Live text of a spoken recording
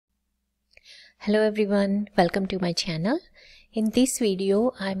Hello everyone, welcome to my channel. In this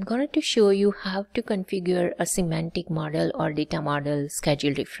video, I'm going to show you how to configure a semantic model or data model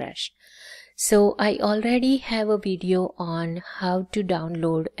schedule refresh. So I already have a video on how to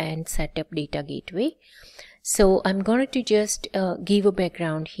download and set up data gateway. So I'm going to just give a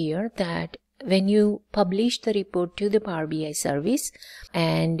background here that when you publish the report to the Power BI service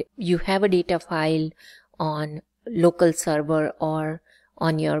and you have a data file on local server or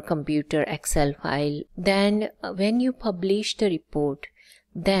on your computer Excel file, then when you publish the report,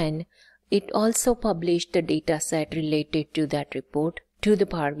 then it also published the data set related to that report to the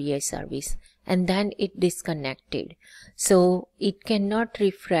Power BI service, and then it disconnected. So it cannot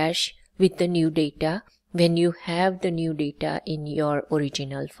refresh with the new data when you have the new data in your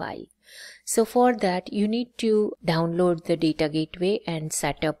original file. So for that, you need to download the data gateway and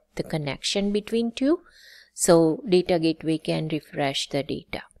set up the connection between two, so data gateway can refresh the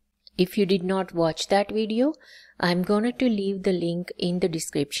data. If you did not watch that video, I'm going to leave the link in the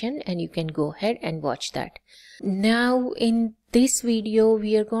description and you can go ahead and watch that. Now in this video,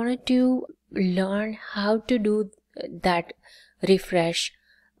 we are going to learn how to do that refresh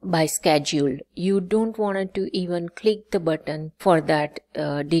by schedule. You don't want to even click the button for that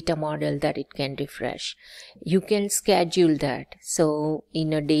data model that it can refresh. You can schedule that. So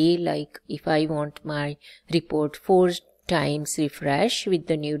in a day, like if I want my report 4 times refresh with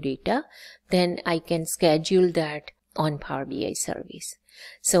the new data, then I can schedule that on Power BI service.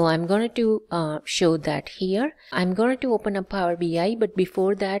 So I'm going to show that here. I'm going to open up Power BI, but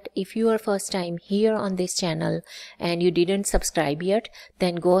before that, if you are first time here on this channel and you didn't subscribe yet,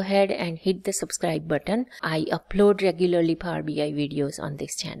 then go ahead and hit the subscribe button. I upload regularly Power BI videos on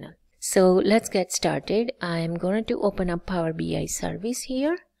this channel. So let's get started. I'm going to open up Power BI service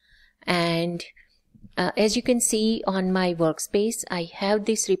here, and as you can see on my workspace, I have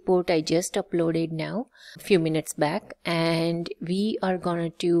this report I just uploaded now a few minutes back, and we are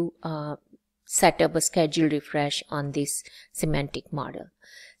going to set up a schedule refresh on this semantic model.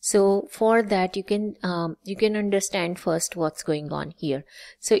 So for that, you can understand first what's going on here.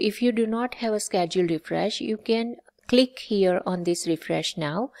 So if you do not have a schedule refresh, you can click here on this refresh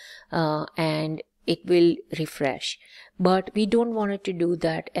now and it will refresh. But we don't want it to do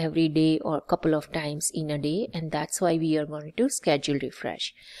that every day or a couple of times in a day, and that's why we are going to schedule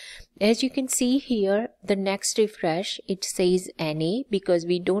refresh. As you can see here, the next refresh, it says NA because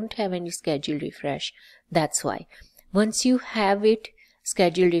we don't have any schedule refresh. That's why. Once you have it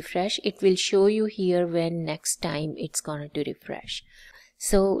schedule refresh, it will show you here when next time it's going to refresh.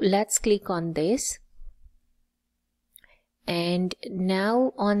 So let's click on this. And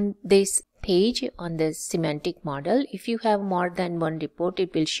now on this page, on the semantic model, if you have more than one report,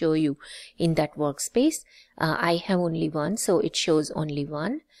 it will show you in that workspace. I have only one, so it shows only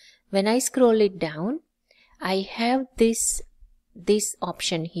one. When I scroll it down, I have this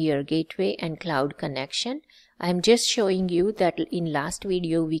option here, gateway and cloud connection. I'm just showing you that in last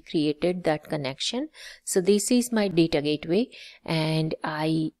video we created that connection. So this is my data gateway, and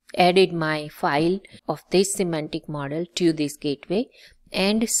I added my file of this semantic model to this gateway,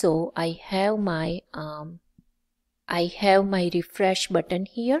 and so I have my refresh button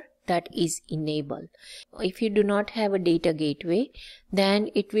here that is enabled. If you do not have a data gateway, then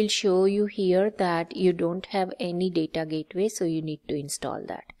it will show you here that you don't have any data gateway, so you need to install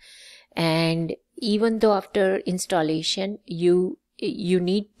that. And even though after installation you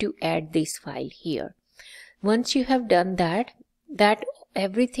need to add this file here. Once you have done that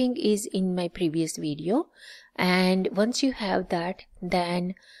everything is in my previous video, and once you have that,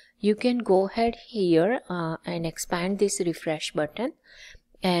 then you can go ahead here and expand this refresh button,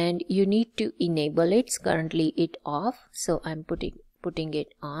 and you need to enable it. Currently it off, so I'm putting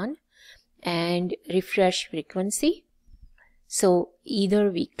it on. And refresh frequency, so either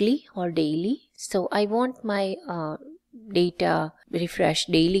weekly or daily. So I want my data refresh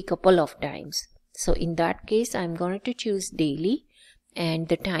daily couple of times. So in that case, I'm going to choose daily, and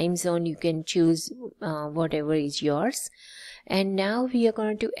the time zone you can choose whatever is yours. And now we are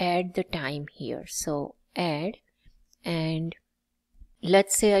going to add the time here. So add, and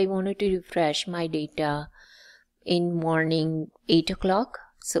let's say I wanted to refresh my data in morning 8 o'clock,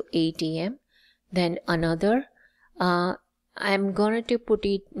 so 8 a.m. Then another, I'm going to put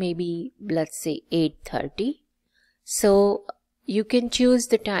it maybe, let's say 8:30. So you can choose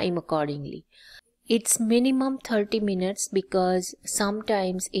the time accordingly. It's minimum 30 minutes because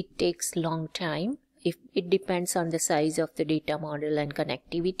sometimes it takes long time. If it depends on the size of the data model and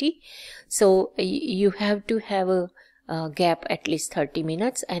connectivity. So you have to have a gap at least 30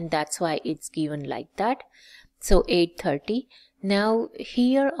 minutes, and that's why it's given like that. So 8:30. Now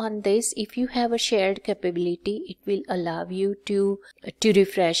here on this, if you have a shared capability, it will allow you to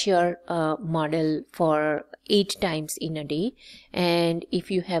refresh your model for 8 times in a day, and if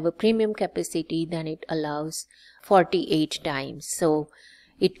you have a premium capacity, then it allows 48 times. So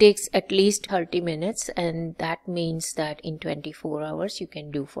it takes at least 30 minutes, and that means that in 24 hours you can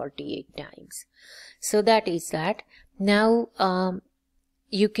do 48 times. So that is that. Now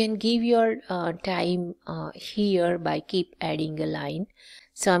you can give your time here by keep adding a line.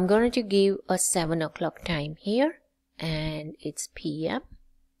 So I'm going to give a 7 o'clock time here, and it's PM,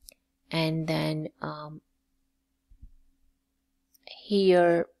 and then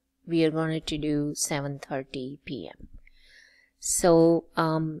here we are going to do 7:30 PM. So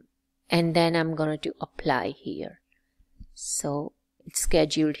and then I'm going to apply here. So it's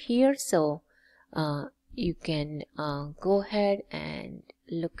scheduled here, so you can go ahead and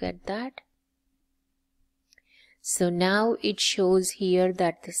look at that. So now it shows here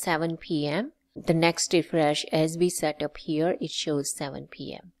that the 7 PM, the next refresh as we set up here, it shows 7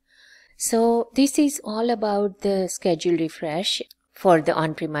 PM. So this is all about the schedule refresh for the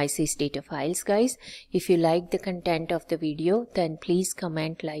on-premises data files, guys. If you like the content of the video, then please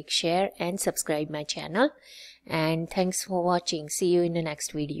comment, like, share and subscribe my channel. And thanks for watching. See you in the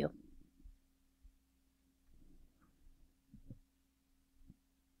next video.